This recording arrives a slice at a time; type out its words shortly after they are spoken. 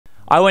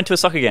I went to a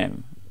soccer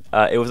game.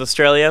 It was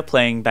Australia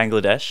playing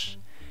Bangladesh.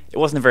 It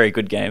wasn't a very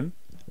good game.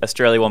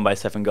 Australia won by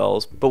 7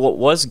 goals. But what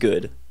was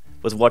good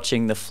was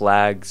watching the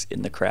flags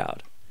in the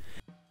crowd.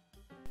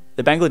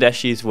 The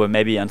Bangladeshis were,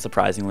 maybe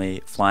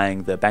unsurprisingly,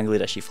 flying the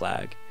Bangladeshi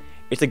flag.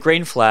 It's a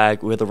green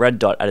flag with a red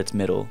dot at its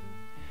middle,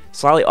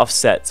 slightly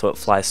offset so it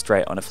flies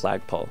straight on a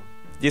flagpole.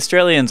 The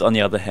Australians, on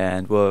the other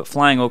hand, were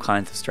flying all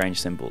kinds of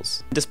strange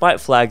symbols. Despite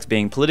flags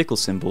being political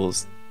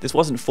symbols, this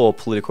wasn't for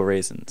political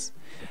reasons.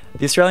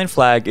 The Australian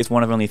flag is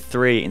one of only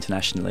 3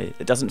 internationally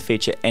that doesn't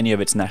feature any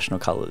of its national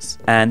colours,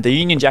 and the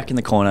Union Jack in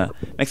the corner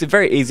makes it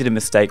very easy to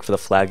mistake for the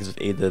flags of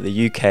either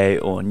the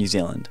UK or New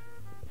Zealand.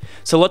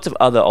 So lots of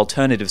other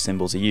alternative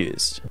symbols are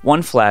used.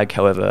 One flag,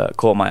 however,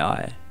 caught my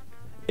eye.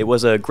 It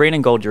was a green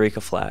and gold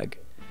Eureka flag,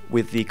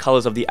 with the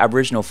colours of the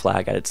Aboriginal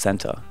flag at its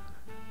centre.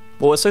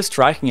 What was so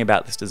striking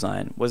about this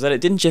design was that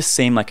it didn't just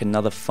seem like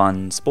another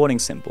fun sporting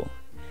symbol.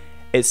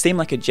 It seemed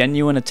like a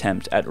genuine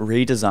attempt at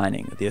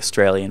redesigning the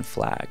Australian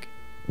flag.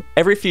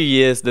 Every few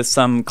years there's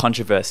some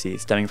controversy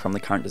stemming from the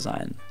current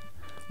design.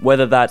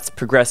 Whether that's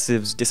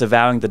progressives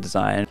disavowing the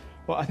design,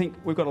 well, I think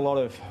we've got a lot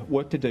of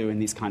work to do in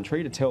this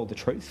country to tell the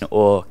truth,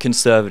 or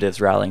conservatives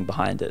rallying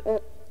behind it.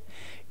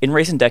 In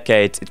recent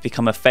decades, it's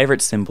become a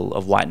favourite symbol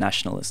of white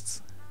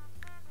nationalists.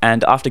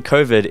 And after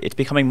COVID, it's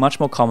becoming much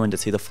more common to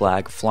see the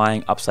flag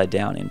flying upside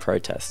down in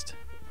protest.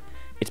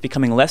 It's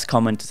becoming less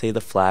common to see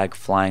the flag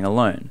flying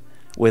alone,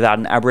 without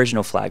an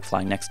Aboriginal flag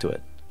flying next to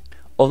it.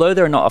 Although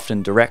there are not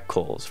often direct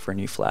calls for a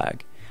new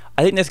flag,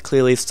 I think there's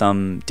clearly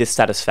some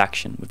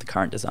dissatisfaction with the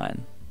current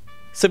design.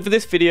 So for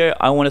this video,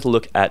 I wanted to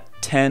look at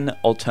 10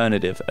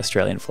 alternative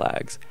Australian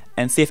flags,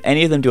 and see if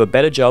any of them do a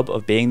better job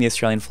of being the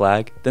Australian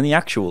flag than the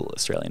actual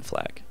Australian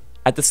flag.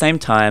 At the same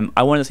time,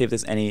 I wanted to see if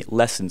there's any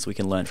lessons we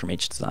can learn from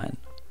each design.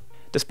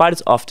 Despite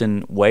its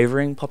often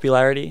wavering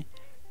popularity,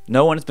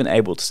 no one has been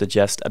able to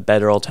suggest a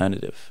better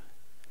alternative.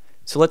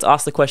 So let's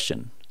ask the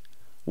question,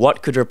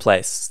 what could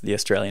replace the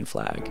Australian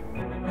flag?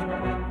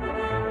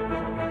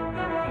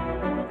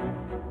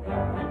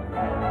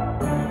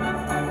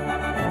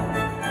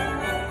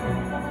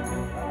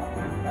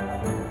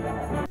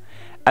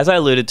 As I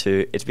alluded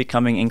to, it's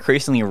becoming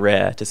increasingly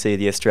rare to see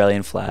the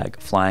Australian flag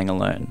flying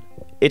alone.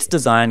 Its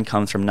design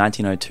comes from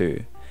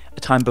 1902, a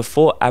time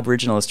before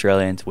Aboriginal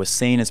Australians were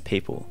seen as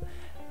people,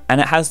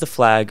 and it has the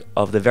flag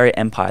of the very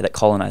empire that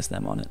colonised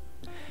them on it.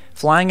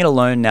 Flying it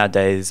alone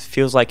nowadays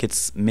feels like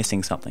it's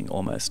missing something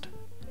almost.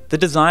 The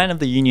design of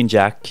the Union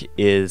Jack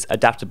is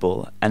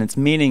adaptable and its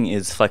meaning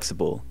is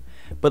flexible,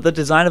 but the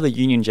design of the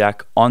Union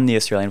Jack on the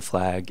Australian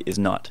flag is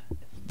not.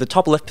 The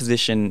top left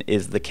position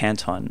is the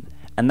canton,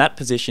 and that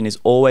position is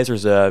always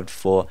reserved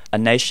for a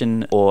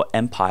nation or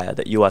empire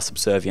that you are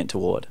subservient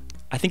toward.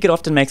 I think it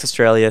often makes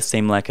Australia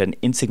seem like an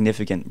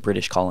insignificant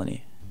British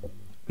colony.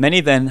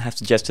 Many then have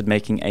suggested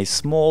making a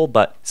small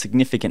but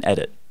significant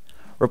edit,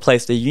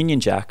 replace the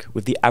Union Jack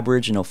with the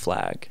Aboriginal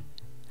flag.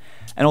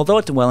 And although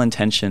it's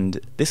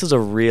well-intentioned, this is a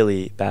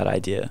really bad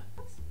idea.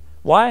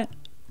 Why?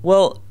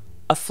 Well,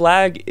 a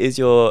flag is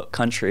your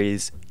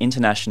country's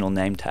international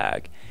name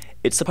tag.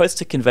 It's supposed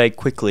to convey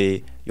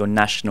quickly your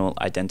national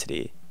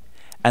identity.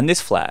 And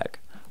this flag,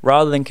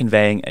 rather than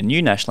conveying a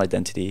new national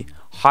identity,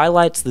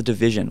 highlights the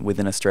division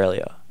within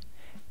Australia.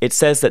 It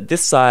says that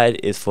this side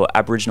is for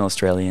Aboriginal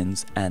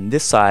Australians and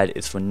this side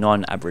is for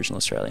non-Aboriginal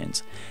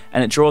Australians,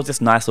 and it draws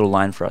this nice little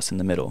line for us in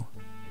the middle.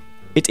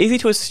 It's easy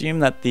to assume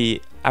that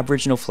the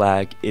Aboriginal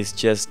flag is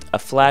just a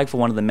flag for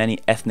one of the many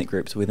ethnic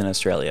groups within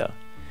Australia.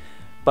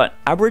 But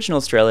Aboriginal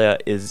Australia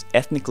is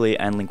ethnically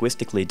and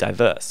linguistically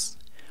diverse.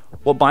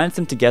 What binds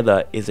them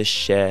together is a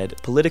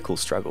shared political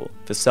struggle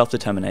for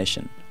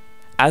self-determination.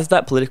 As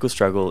that political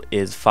struggle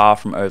is far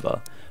from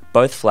over,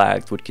 both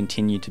flags would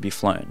continue to be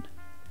flown.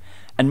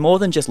 And more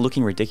than just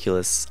looking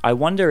ridiculous, I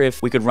wonder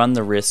if we could run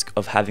the risk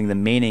of having the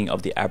meaning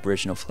of the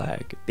Aboriginal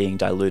flag being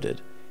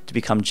diluted to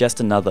become just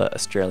another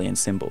Australian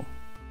symbol.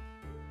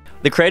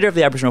 The creator of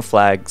the Aboriginal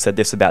flag said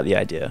this about the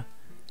idea: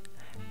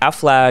 "Our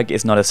flag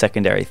is not a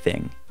secondary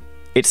thing.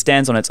 It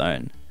stands on its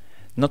own,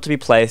 not to be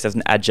placed as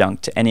an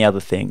adjunct to any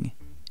other thing.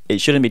 It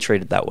shouldn't be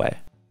treated that way."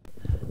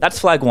 That's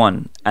flag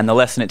 1, and the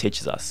lesson it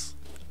teaches us.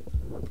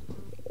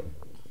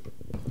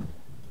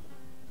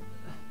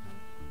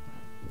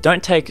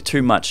 Don't take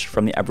too much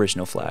from the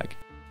Aboriginal flag.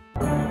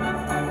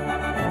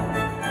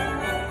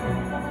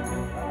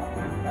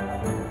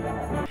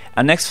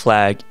 Our next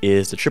flag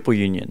is the Triple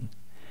Union,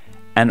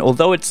 and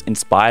although it's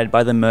inspired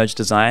by the merged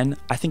design,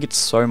 I think it's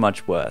so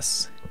much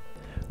worse.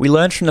 We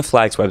learned from the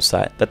flag's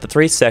website that the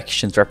 3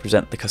 sections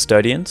represent the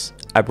custodians,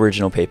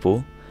 Aboriginal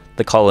people,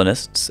 the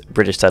colonists,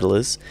 British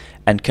settlers,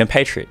 and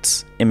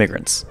compatriots,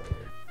 immigrants.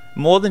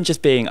 More than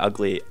just being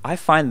ugly, I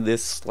find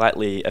this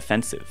slightly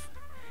offensive.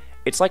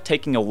 It's like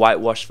taking a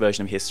whitewashed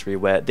version of history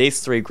where these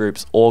 3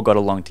 groups all got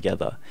along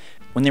together,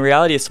 when the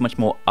reality is so much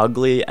more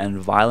ugly and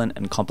violent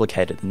and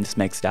complicated than this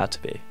makes it out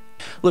to be.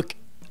 Look,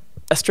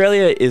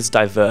 Australia is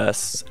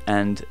diverse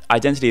and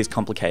identity is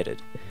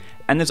complicated,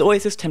 and there's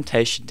always this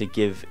temptation to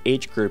give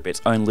each group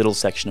its own little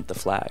section of the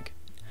flag.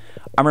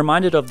 I'm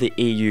reminded of the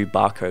EU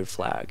Barcode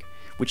flag,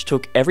 which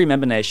took every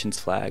member nation's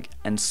flag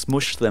and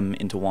smushed them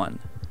into one.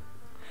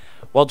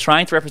 While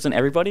trying to represent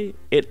everybody,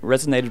 it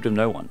resonated with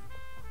no one.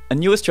 A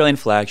new Australian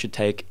flag should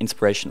take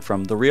inspiration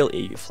from the real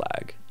EU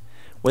flag,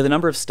 where the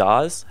number of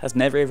stars has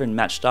never even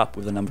matched up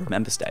with the number of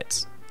member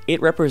states.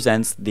 It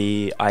represents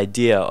the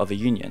idea of a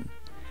union,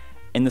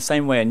 in the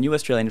same way a new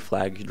Australian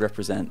flag should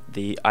represent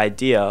the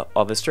idea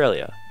of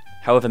Australia,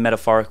 however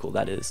metaphorical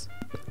that is.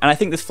 And I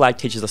think this flag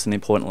teaches us an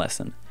important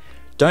lesson.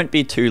 Don't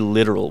be too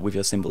literal with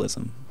your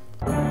symbolism.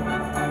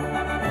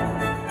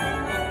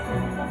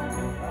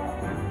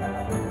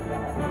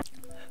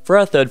 For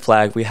our third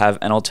flag, we have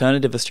an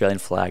alternative Australian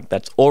flag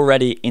that's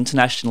already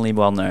internationally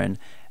well known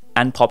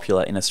and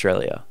popular in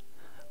Australia,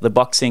 the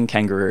boxing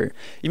kangaroo.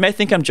 You may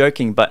think I'm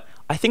joking, but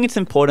I think it's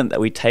important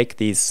that we take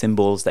these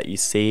symbols that you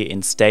see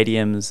in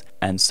stadiums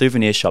and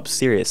souvenir shops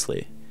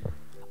seriously.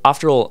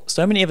 After all,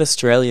 so many of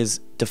Australia's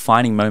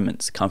defining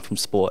moments come from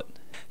sport.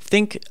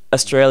 Think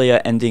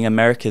Australia ending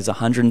America's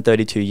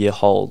 132-year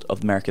hold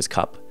of America's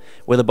Cup,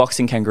 where the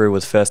boxing kangaroo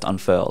was first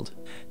unfurled.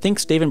 Think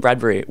Stephen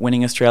Bradbury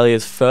winning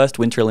Australia's first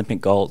Winter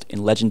Olympic gold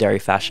in legendary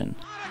fashion.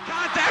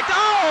 Contact!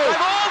 Oh!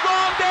 They've all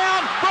gone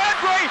down!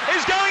 Bradbury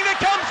is going to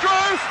come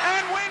through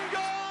and win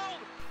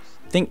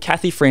gold! Think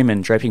Cathy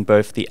Freeman draping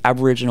both the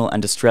Aboriginal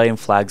and Australian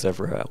flags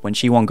over her when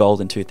she won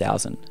gold in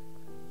 2000.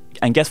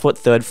 And guess what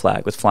third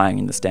flag was flying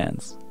in the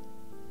stands?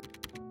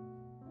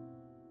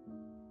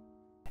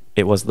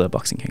 It was the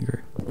boxing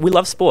kangaroo. We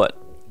love sport.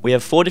 We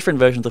have 4 different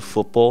versions of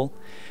football.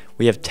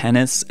 We have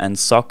tennis and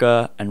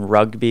soccer and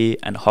rugby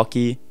and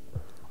hockey.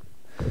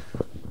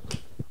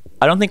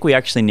 I don't think we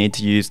actually need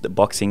to use the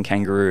boxing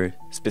kangaroo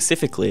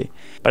specifically,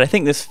 but I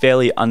think this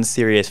fairly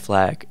unserious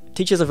flag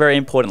teaches a very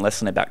important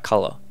lesson about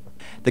colour.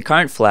 The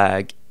current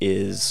flag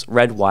is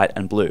red, white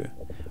and blue,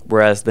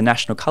 whereas the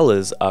national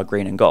colours are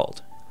green and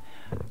gold.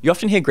 You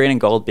often hear green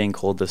and gold being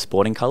called the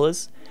sporting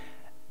colours,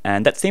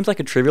 and that seems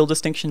like a trivial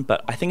distinction,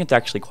 but I think it's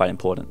actually quite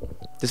important.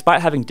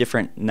 Despite having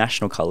different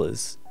national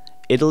colours,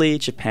 Italy,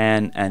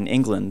 Japan and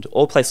England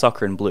all play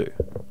soccer in blue.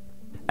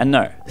 And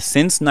no,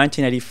 since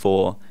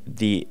 1984,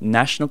 the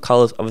national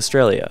colours of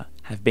Australia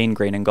have been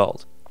green and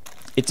gold.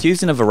 It's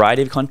used in a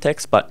variety of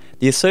contexts, but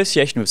the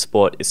association with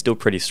sport is still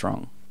pretty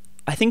strong.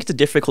 I think it's a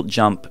difficult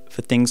jump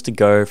for things to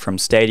go from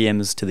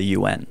stadiums to the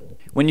UN.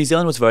 When New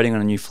Zealand was voting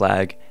on a new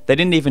flag, they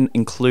didn't even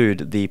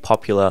include the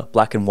popular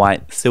black and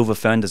white silver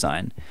fern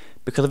design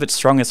because of its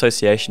strong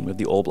association with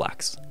the All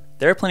Blacks.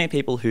 There are plenty of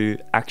people who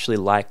actually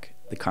like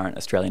the current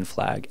Australian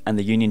flag and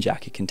the Union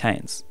Jack it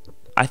contains.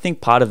 I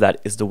think part of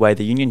that is the way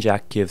the Union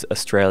Jack gives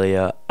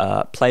Australia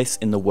a place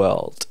in the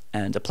world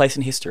and a place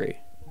in history.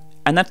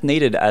 And that's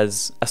needed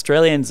as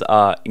Australians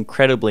are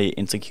incredibly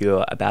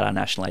insecure about our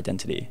national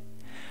identity.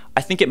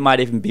 I think it might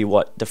even be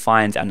what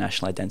defines our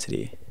national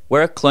identity.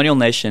 We're a colonial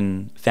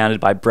nation founded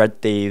by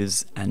bread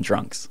thieves and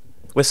drunks.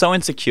 We're so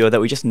insecure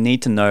that we just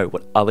need to know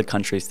what other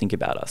countries think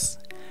about us.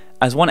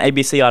 As one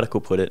ABC article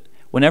put it,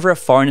 whenever a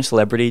foreign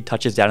celebrity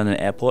touches down in an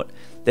airport,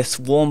 they're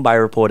swarmed by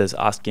reporters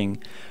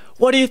asking,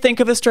 "What do you think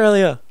of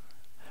Australia?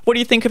 What do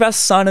you think of our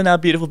sun and our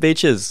beautiful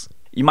beaches?"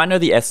 You might know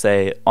the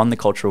essay On the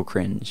Cultural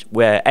Cringe,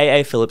 where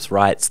Phillips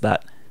writes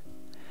that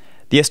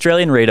the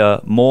Australian reader,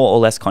 more or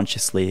less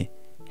consciously,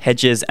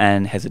 hedges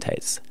and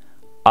hesitates,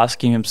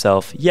 asking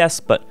himself,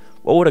 yes, but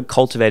what would a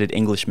cultivated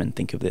Englishman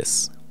think of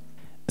this?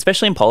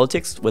 Especially in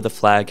politics, where the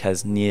flag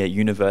has near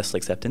universal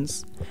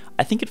acceptance,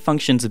 I think it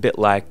functions a bit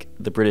like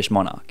the British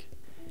monarch.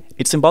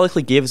 It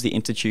symbolically gives the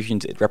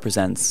institutions it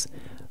represents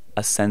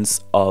a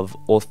sense of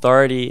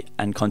authority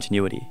and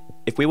continuity.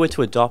 If we were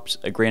to adopt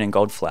a green and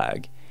gold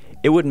flag,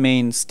 it would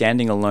mean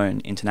standing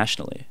alone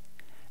internationally,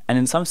 and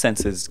in some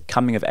senses,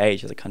 coming of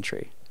age as a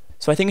country.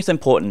 So I think it's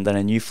important that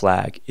a new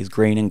flag is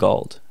green and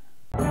gold.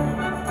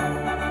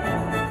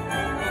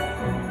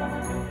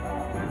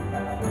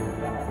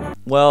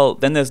 Well,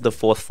 then there's the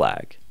fourth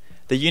flag,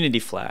 the unity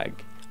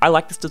flag. I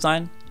like this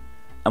design,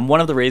 and one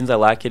of the reasons I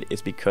like it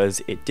is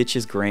because it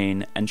ditches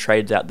green and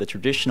trades out the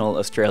traditional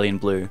Australian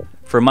blue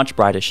for a much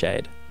brighter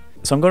shade.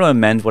 So I'm going to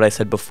amend what I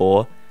said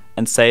before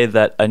and say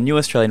that a new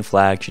Australian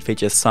flag should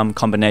feature some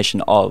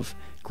combination of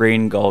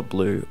green, gold,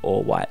 blue,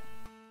 or white.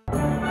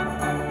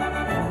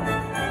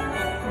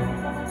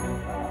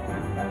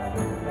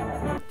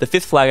 The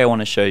fifth flag I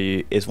want to show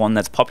you is one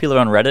that's popular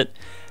on Reddit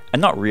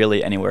and not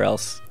really anywhere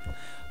else.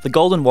 The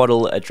golden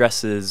wattle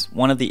addresses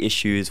one of the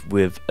issues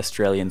with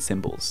Australian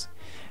symbols,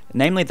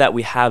 namely that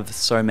we have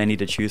so many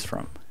to choose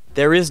from.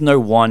 There is no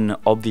one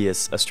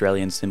obvious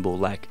Australian symbol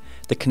like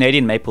the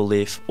Canadian maple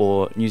leaf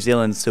or New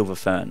Zealand's silver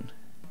fern.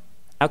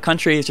 Our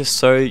country is just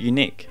so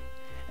unique.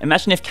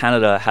 Imagine if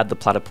Canada had the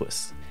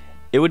platypus.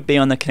 It would be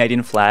on the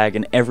Canadian flag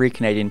and every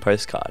Canadian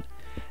postcard,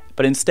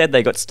 but instead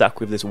they got stuck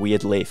with this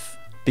weird leaf.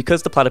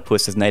 Because the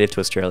platypus is native to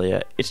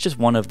Australia, it's just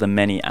one of the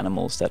many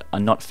animals that are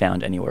not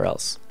found anywhere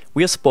else.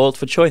 We are spoiled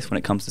for choice when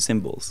it comes to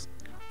symbols.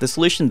 The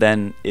solution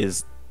then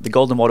is the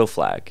golden wattle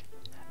flag,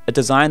 a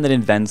design that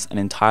invents an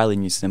entirely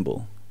new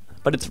symbol.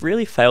 But it's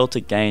really failed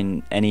to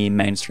gain any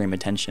mainstream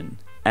attention.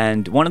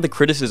 And one of the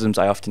criticisms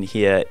I often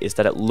hear is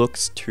that it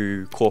looks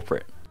too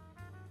corporate.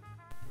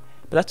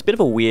 But that's a bit of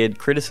a weird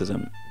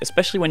criticism,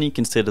 especially when you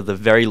consider the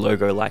very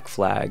logo-like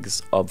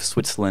flags of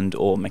Switzerland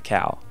or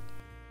Macau.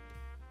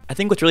 I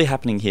think what's really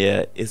happening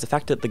here is the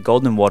fact that the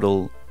golden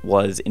wattle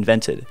was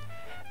invented,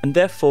 and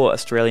therefore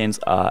Australians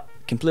are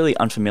completely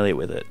unfamiliar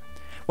with it.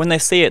 When they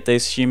see it, they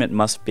assume it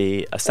must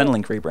be a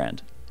Centrelink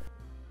rebrand.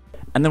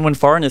 And then when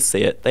foreigners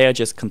see it, they are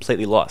just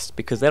completely lost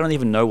because they don't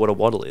even know what a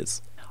wattle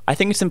is. I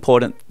think it's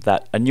important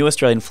that a new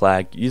Australian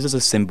flag uses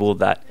a symbol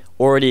that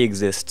already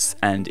exists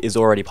and is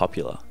already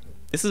popular.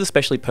 This is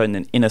especially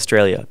pertinent in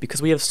Australia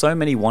because we have so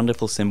many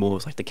wonderful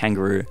symbols like the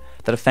kangaroo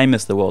that are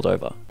famous the world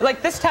over.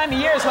 Like this time of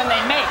year is when they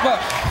mate. Look.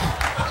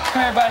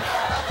 Come here, bud.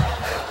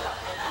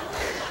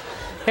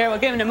 Here, we'll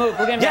give him a move.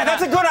 We'll give him Yeah,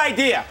 that's a good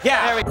idea.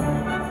 Yeah.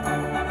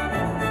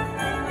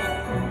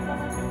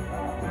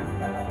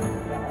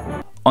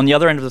 On the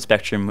other end of the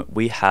spectrum,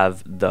 we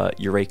have the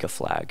Eureka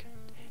flag.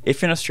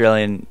 If you're an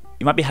Australian,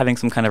 you might be having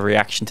some kind of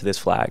reaction to this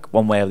flag,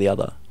 one way or the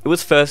other. It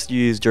was first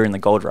used during the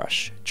Gold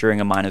Rush,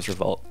 during a miners'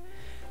 revolt.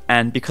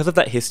 And because of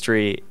that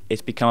history,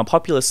 it's become a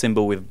popular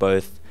symbol with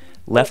both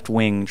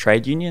left-wing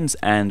trade unions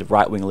and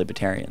right-wing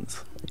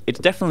libertarians. It's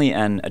definitely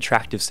an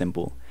attractive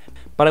symbol,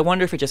 but I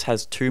wonder if it just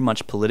has too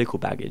much political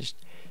baggage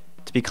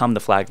to become the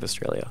flag of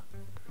Australia.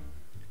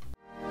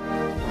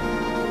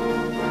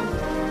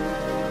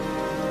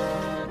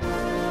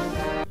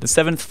 The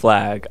seventh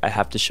flag I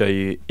have to show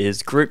you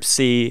is Group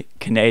C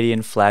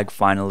Canadian flag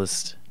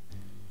finalist.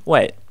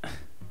 Wait,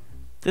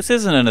 this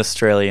isn't an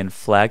Australian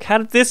flag. How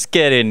did this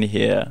get in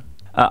here?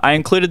 I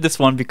included this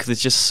one because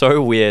it's just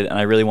so weird and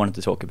I really wanted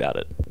to talk about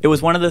it. It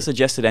was one of the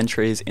suggested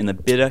entries in the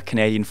bitter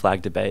Canadian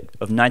flag debate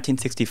of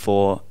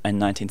 1964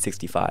 and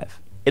 1965.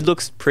 It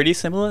looks pretty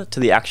similar to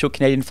the actual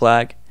Canadian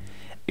flag,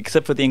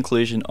 except for the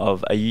inclusion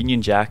of a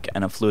Union Jack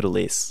and a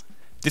fleur-de-lis.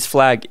 This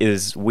flag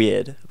is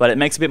weird, but it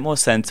makes a bit more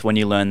sense when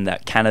you learn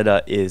that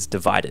Canada is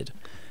divided,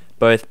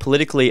 both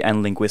politically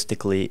and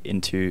linguistically,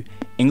 into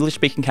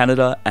English-speaking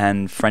Canada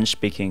and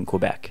French-speaking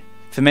Quebec.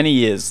 For many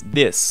years,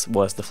 this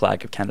was the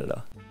flag of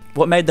Canada.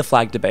 What made the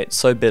flag debate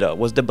so bitter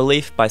was the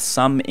belief by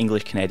some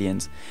English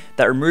Canadians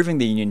that removing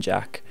the Union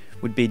Jack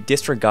would be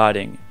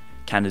disregarding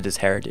Canada's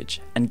heritage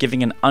and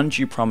giving an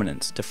undue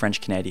prominence to French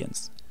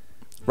Canadians.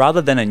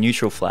 Rather than a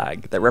neutral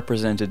flag that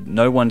represented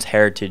no one's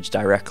heritage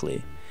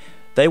directly,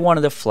 they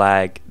wanted a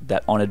flag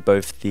that honoured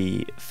both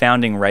the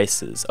founding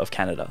races of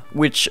Canada,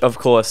 which of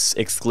course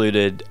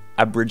excluded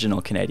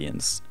Aboriginal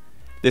Canadians.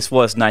 This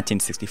was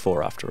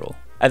 1964 after all.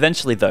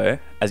 Eventually though,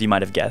 as you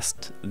might have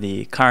guessed,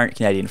 the current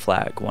Canadian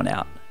flag won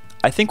out.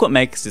 I think what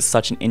makes this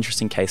such an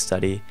interesting case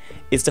study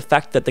is the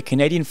fact that the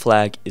Canadian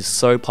flag is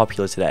so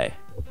popular today.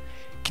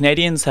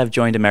 Canadians have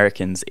joined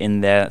Americans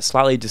in their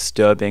slightly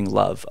disturbing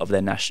love of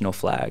their national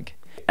flag.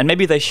 And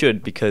maybe they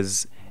should,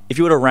 because if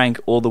you were to rank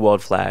all the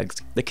world flags,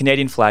 the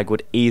Canadian flag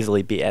would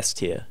easily be S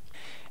tier.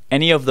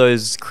 Any of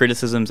those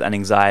criticisms and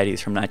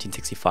anxieties from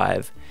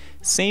 1965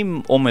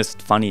 seem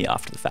almost funny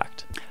after the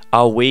fact.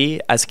 Are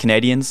we, as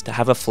Canadians, to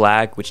have a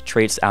flag which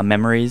treats our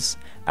memories,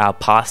 our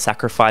past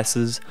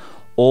sacrifices,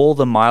 all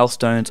the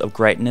milestones of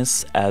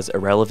greatness as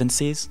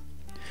irrelevancies?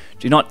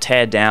 Do not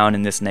tear down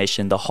in this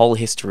nation the whole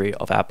history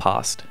of our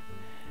past.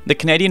 The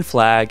Canadian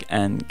flag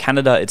and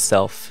Canada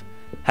itself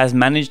has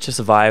managed to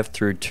survive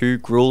through two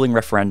grueling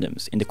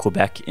referendums into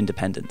Quebec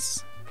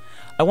independence.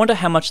 I wonder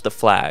how much the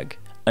flag,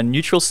 a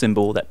neutral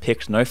symbol that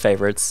picked no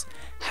favourites,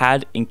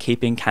 had in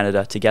keeping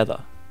Canada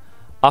together.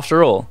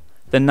 After all,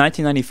 the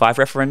 1995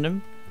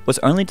 referendum was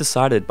only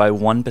decided by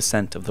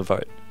 1% of the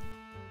vote.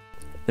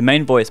 The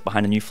main voice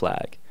behind a new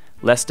flag,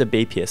 Lester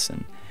B.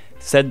 Pearson,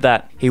 said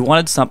that he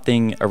wanted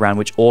something around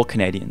which all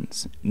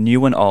Canadians,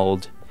 new and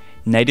old,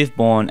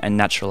 native-born and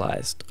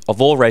naturalised,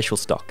 of all racial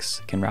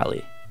stocks, can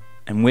rally,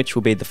 and which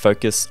will be the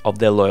focus of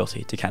their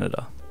loyalty to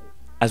Canada.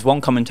 As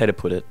one commentator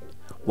put it,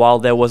 while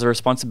there was a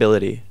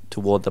responsibility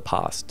toward the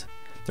past,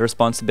 the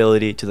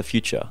responsibility to the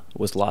future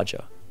was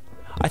larger.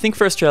 I think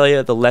for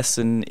Australia, the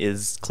lesson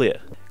is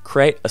clear.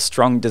 Create a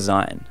strong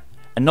design,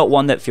 and not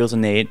one that feels a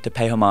need to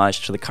pay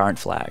homage to the current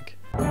flag.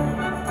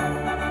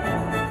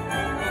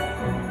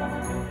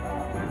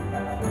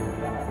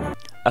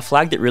 A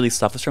flag that really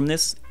suffers from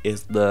this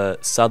is the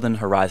Southern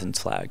Horizons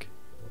flag.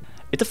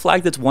 It's a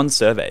flag that's won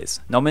surveys,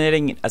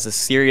 nominating it as a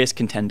serious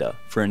contender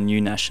for a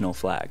new national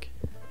flag.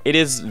 It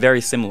is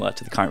very similar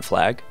to the current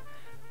flag,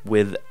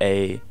 with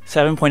a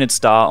 7-pointed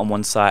star on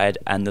one side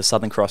and the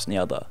Southern Cross on the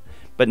other,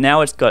 but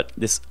now it's got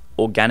this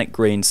organic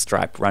green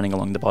stripe running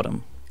along the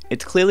bottom.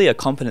 It's clearly a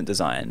competent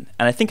design,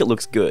 and I think it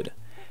looks good.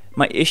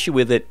 My issue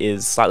with it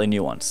is slightly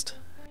nuanced.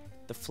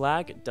 The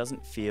flag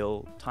doesn't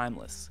feel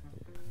timeless.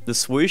 The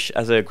swoosh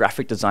as a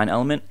graphic design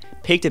element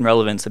peaked in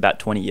relevance about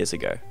 20 years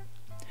ago.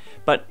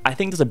 But I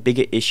think there's a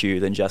bigger issue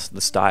than just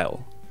the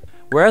style.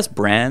 Whereas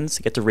brands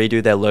get to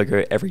redo their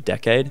logo every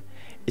decade,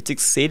 it's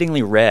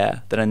exceedingly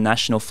rare that a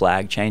national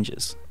flag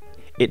changes.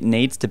 It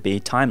needs to be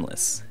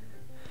timeless.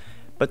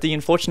 But the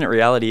unfortunate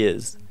reality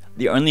is,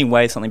 the only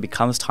way something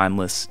becomes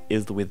timeless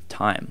is with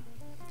time.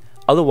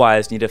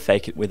 Otherwise, you need to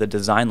fake it with a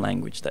design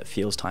language that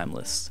feels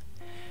timeless.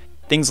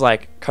 Things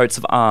like coats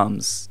of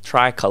arms,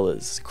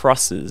 tricolours,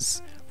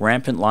 crosses,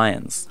 rampant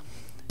lions.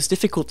 It's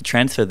difficult to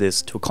transfer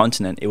this to a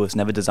continent it was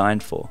never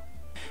designed for.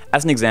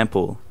 As an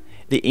example,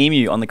 the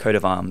emu on the coat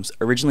of arms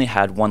originally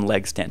had one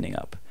leg standing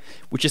up,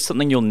 which is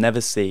something you'll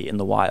never see in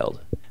the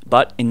wild.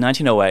 But in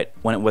 1908,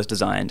 when it was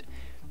designed,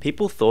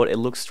 people thought it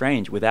looked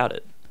strange without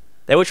it.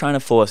 They were trying to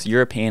force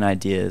European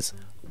ideas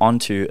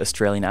onto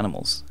Australian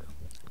animals.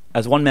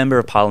 As one member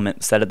of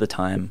parliament said at the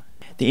time,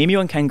 the emu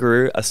and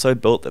kangaroo are so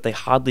built that they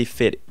hardly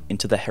fit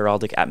into the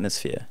heraldic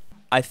atmosphere.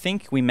 I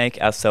think we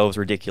make ourselves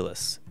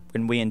ridiculous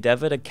when we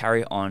endeavour to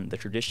carry on the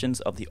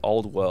traditions of the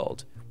old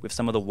world with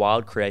some of the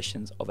wild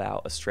creations of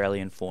our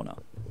Australian fauna.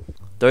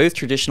 Those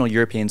traditional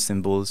European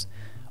symbols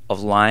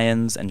of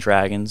lions and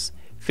dragons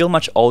feel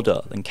much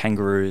older than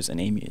kangaroos and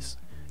emus.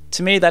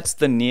 To me, that's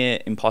the near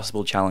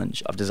impossible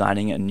challenge of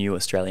designing a new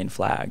Australian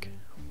flag.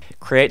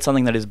 Create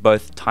something that is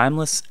both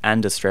timeless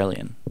and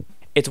Australian.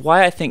 It's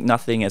why I think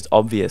nothing as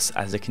obvious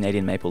as the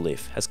Canadian maple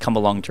leaf has come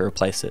along to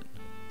replace it.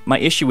 My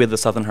issue with the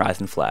Southern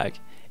Horizon flag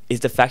is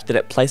the fact that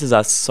it places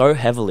us so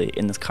heavily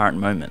in this current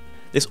moment,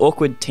 this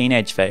awkward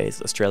teenage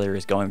phase Australia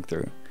is going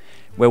through,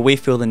 where we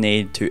feel the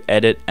need to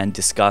edit and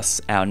discuss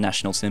our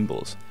national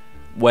symbols,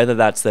 whether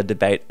that's the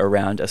debate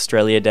around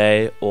Australia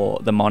Day or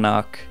the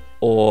monarch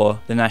or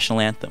the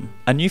national anthem.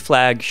 A new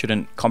flag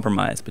shouldn't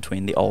compromise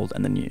between the old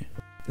and the new.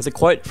 There's a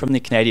quote from the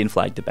Canadian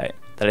flag debate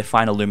that I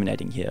find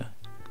illuminating here.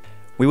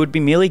 We would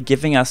be merely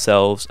giving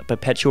ourselves a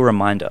perpetual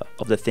reminder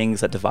of the things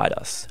that divide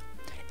us.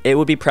 It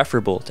would be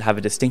preferable to have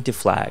a distinctive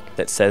flag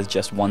that says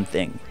just one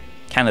thing: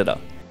 Canada.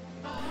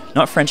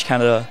 Not French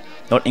Canada,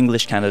 not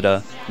English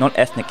Canada, not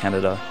ethnic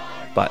Canada,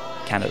 but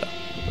Canada.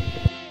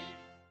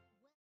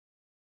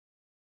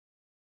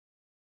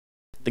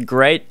 The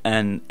great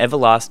and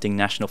everlasting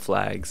national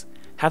flags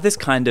have this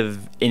kind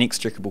of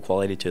inextricable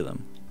quality to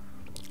them.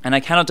 And I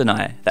cannot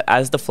deny that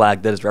as the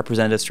flag that has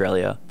represented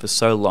Australia for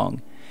so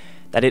long,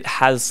 that it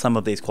has some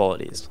of these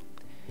qualities.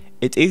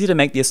 It's easy to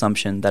make the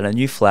assumption that a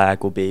new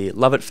flag will be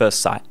love at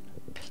first sight,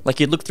 like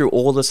you'd look through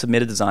all the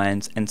submitted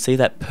designs and see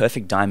that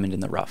perfect diamond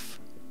in the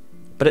rough.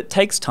 But it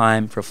takes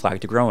time for a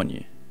flag to grow on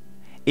you.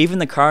 Even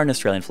the current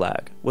Australian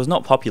flag was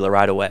not popular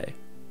right away.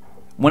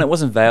 When it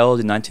was unveiled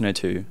in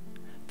 1902,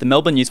 the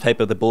Melbourne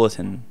newspaper The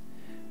Bulletin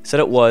said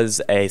it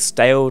was a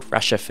staled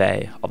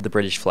rachaffe of the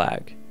British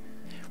flag,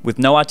 with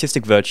no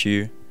artistic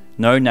virtue,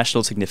 no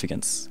national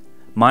significance.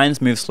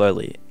 Minds move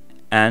slowly,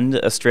 and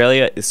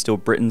Australia is still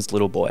Britain's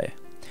little boy.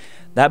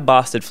 That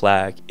bastard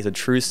flag is a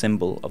true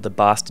symbol of the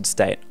bastard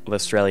state of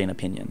Australian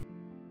opinion.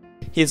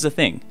 Here's the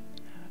thing,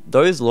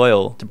 those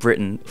loyal to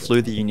Britain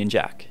flew the Union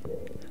Jack,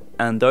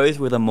 and those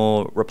with a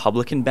more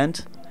Republican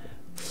bent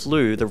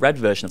flew the red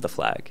version of the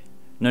flag,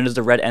 known as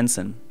the Red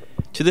Ensign.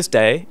 To this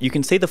day, you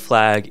can see the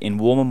flag in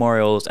war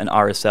memorials and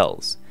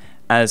RSLs,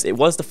 as it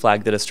was the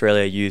flag that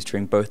Australia used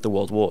during both the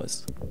World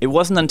Wars. It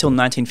wasn't until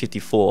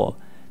 1954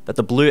 that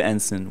the Blue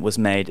Ensign was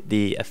made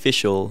the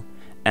official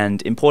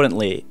and,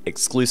 importantly,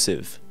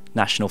 exclusive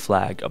national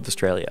flag of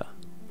Australia.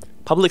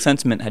 Public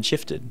sentiment had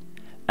shifted,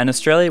 and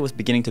Australia was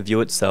beginning to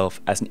view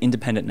itself as an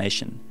independent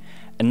nation,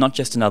 and not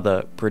just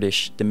another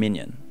British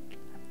dominion.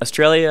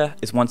 Australia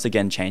is once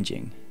again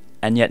changing,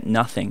 and yet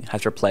nothing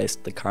has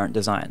replaced the current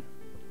design.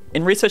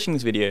 In researching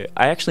this video,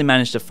 I actually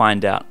managed to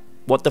find out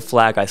what the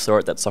flag I saw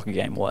at that soccer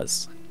game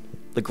was.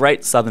 The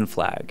Great Southern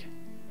Flag.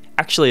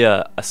 Actually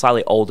a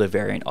slightly older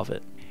variant of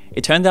it.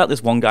 It turned out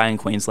this one guy in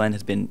Queensland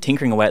has been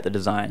tinkering away at the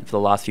design for the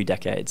last few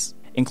decades,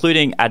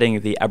 including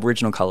adding the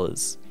Aboriginal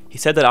colours. He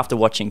said that after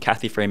watching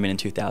Kathy Freeman in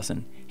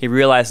 2000, he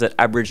realised that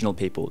Aboriginal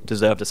people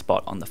deserved a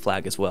spot on the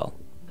flag as well.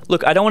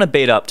 Look, I don't want to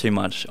beat up too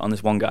much on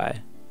this one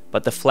guy,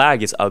 but the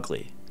flag is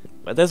ugly.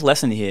 But there's a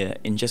lesson here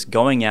in just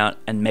going out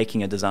and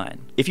making a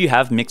design. If you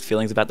have mixed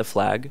feelings about the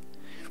flag,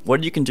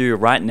 what you can do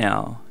right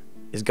now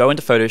is go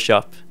into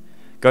Photoshop,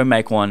 go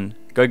make one,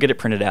 go get it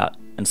printed out,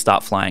 and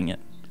start flying it.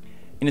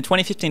 In a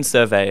 2015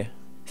 survey,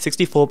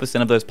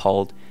 64% of those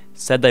polled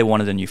said they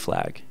wanted a new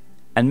flag,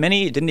 and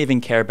many didn't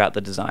even care about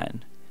the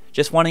design,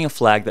 just wanting a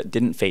flag that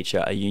didn't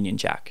feature a Union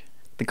Jack.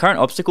 The current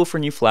obstacle for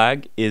a new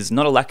flag is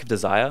not a lack of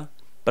desire,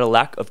 but a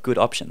lack of good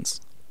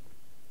options.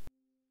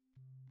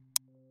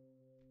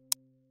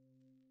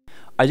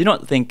 I do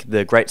not think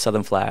the Great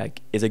Southern Flag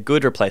is a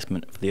good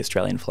replacement for the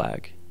Australian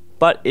flag,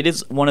 but it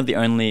is one of the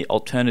only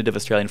alternative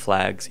Australian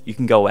flags you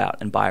can go out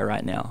and buy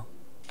right now.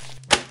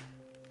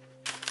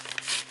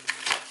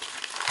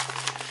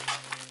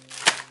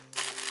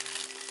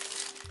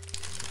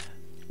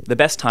 The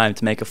best time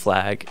to make a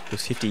flag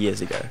was 50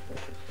 years ago.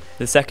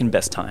 The second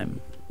best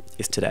time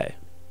is today.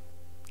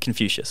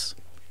 Confucius.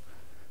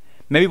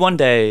 Maybe one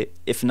day,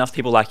 if enough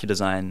people like your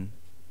design...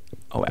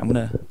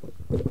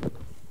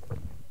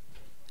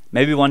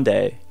 Maybe one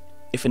day,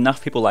 if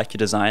enough people like your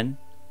design,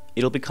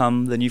 it'll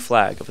become the new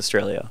flag of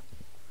Australia.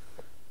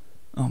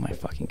 Oh my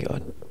fucking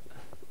god.